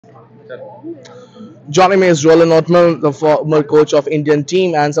Joining me is Roelant Oltmans, the former coach of Indian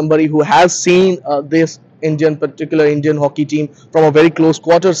team and somebody who has seen this particular Indian hockey team from a very close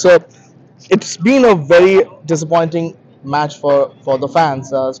quarter. So it's been a very disappointing match for the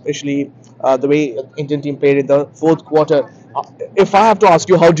fans, especially the way Indian team played in the fourth quarter. If I have to ask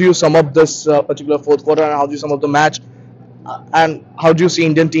you, how do you sum up this particular fourth quarter, and how do you sum up the match, and how do you see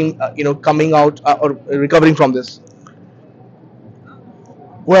Indian team, coming out or recovering from this?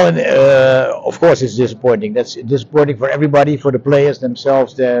 Well, of course, it's disappointing. That's disappointing for everybody, for the players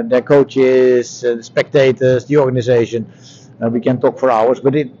themselves, their coaches, the spectators, the organization. We can talk for hours,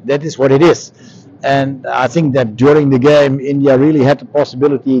 but that is what it is. And I think that during the game, India really had the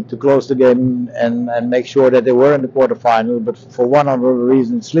possibility to close the game and make sure that they were in the quarterfinal. But for one or other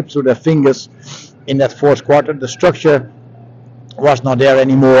reason, it slipped through their fingers in that fourth quarter. The structure was not there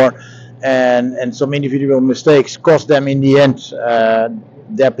anymore, and some individual mistakes cost them in the end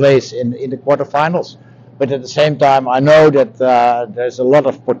their place in the quarterfinals. But at the same time, I know that there's a lot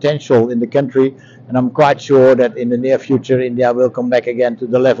of potential in the country, and I'm quite sure that in the near future India will come back again to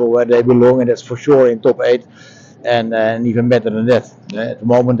the level where they belong, and that's for sure in top 8, and even better than that. At the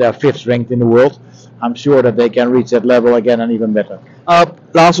moment they are 5th ranked in the world. I'm sure that they can reach that level again and even better.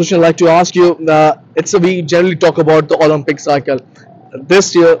 Last question I'd like to ask you. We generally talk about the Olympic cycle.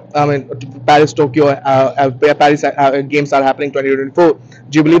 This year, I mean, Paris, Tokyo, Paris games are happening 2024.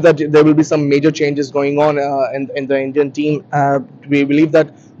 Do you believe that there will be some major changes going on in the Indian team? Do we believe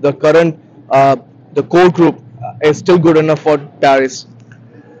that the current the core group is still good enough for Paris?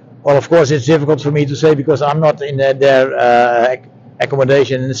 Well, of course, it's difficult for me to say because I'm not in their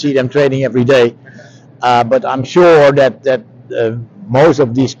accommodation and see them training every day. But I'm sure that most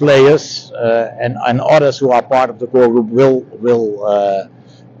of these players and others who are part of the core group will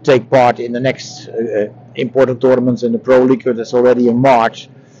take part in the next important tournaments in the Pro League that's already in March.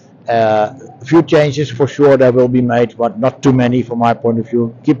 A few changes for sure that will be made, but not too many from my point of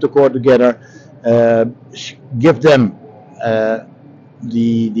view. Keep the core together, give them the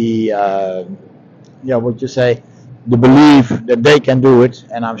belief that they can do it,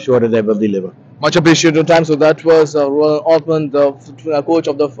 and I'm sure that they will deliver. Much appreciated your time. So that was Roelant Oltmans, the coach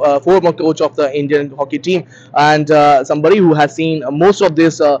of the former coach of the Indian hockey team, and somebody who has seen most of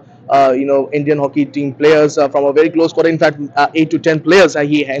this, Indian hockey team players from a very close quarter. In fact, 8 to 10 players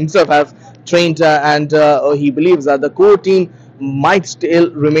he himself have trained, and he believes that the core team might still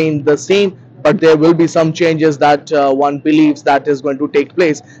remain the same, but there will be some changes that one believes that is going to take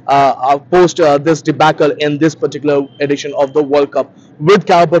place post this debacle in this particular edition of the World Cup. With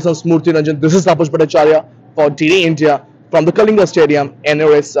camera person Smurti Ranjan, this is Tapush Bhattacharya for DD India from the Kalinga Stadium in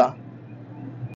Orissa.